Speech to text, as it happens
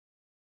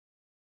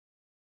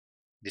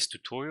This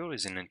tutorial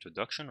is an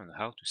introduction on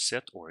how to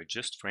set or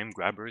adjust frame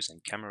grabbers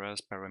and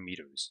camera's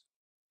parameters.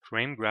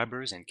 Frame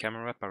grabbers and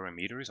camera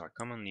parameters are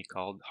commonly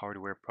called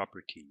hardware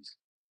properties.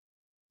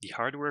 The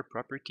hardware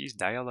properties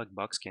dialog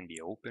box can be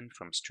opened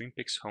from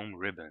Streampix Home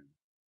ribbon.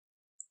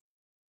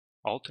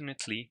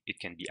 Alternately, it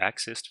can be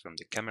accessed from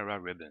the camera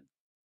ribbon.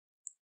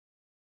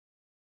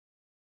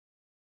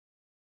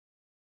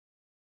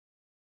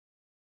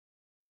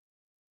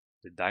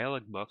 The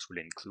dialog box will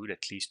include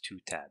at least two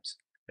tabs,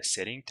 a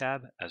setting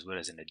tab as well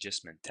as an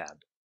adjustment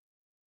tab.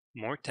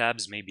 More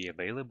tabs may be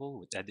available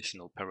with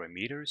additional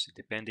parameters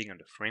depending on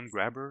the frame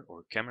grabber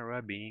or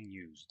camera being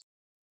used.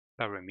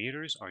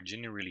 Parameters are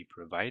generally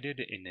provided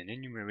in an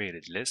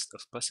enumerated list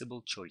of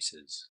possible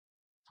choices.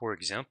 For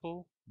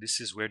example, this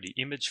is where the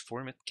image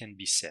format can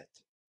be set.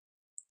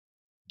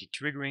 The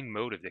triggering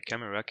mode of the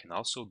camera can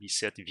also be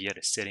set via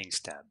the Settings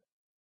tab.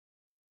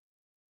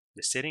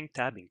 The Setting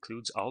tab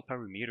includes all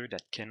parameters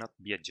that cannot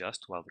be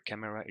adjusted while the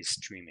camera is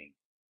streaming.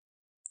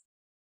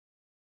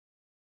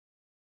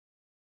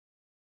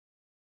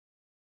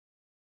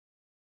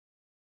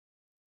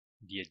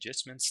 The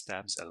Adjustments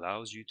tabs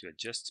allows you to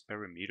adjust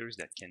parameters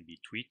that can be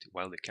tweaked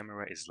while the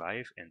camera is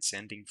live and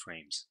sending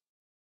frames.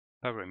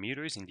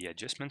 Parameters in the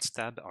Adjustments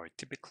tab are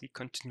typically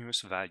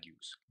continuous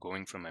values,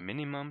 going from a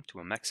minimum to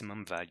a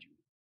maximum value.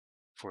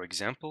 For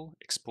example,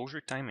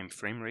 exposure time and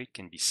frame rate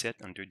can be set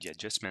under the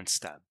Adjustments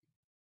tab.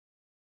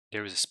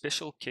 There is a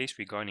special case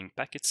regarding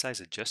packet size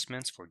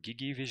adjustments for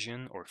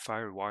GigaVision or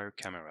FireWire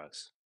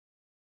cameras.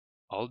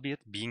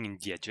 Albeit being in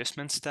the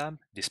Adjustments tab,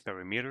 this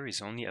parameter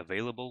is only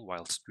available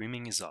while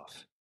streaming is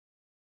off.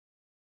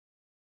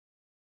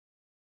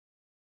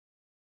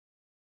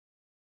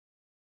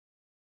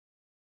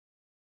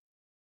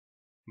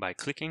 By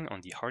clicking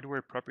on the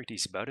Hardware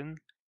Properties button,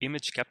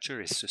 image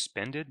capture is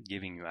suspended,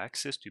 giving you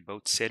access to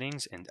both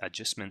Settings and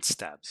Adjustments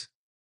tabs.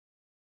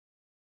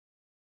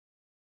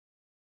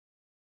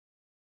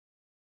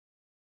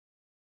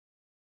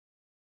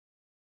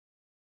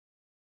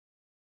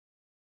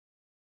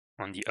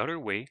 On the other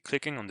way,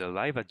 clicking on the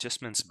Live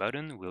Adjustments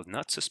button will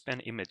not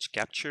suspend image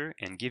capture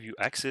and give you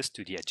access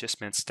to the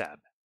Adjustments tab.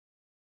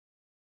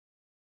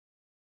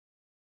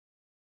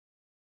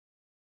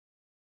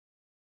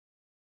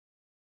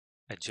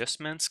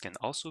 Adjustments can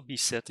also be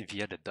set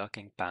via the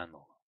docking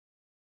panel.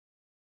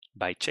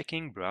 By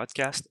checking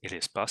Broadcast, it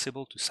is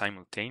possible to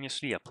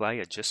simultaneously apply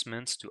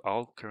adjustments to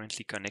all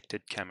currently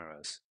connected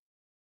cameras.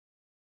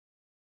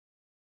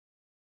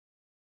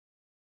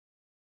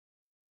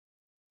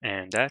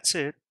 And that's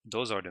it.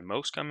 Those are the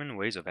most common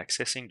ways of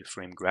accessing the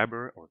frame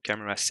grabber or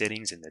camera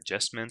settings and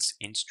adjustments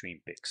in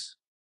Streampix.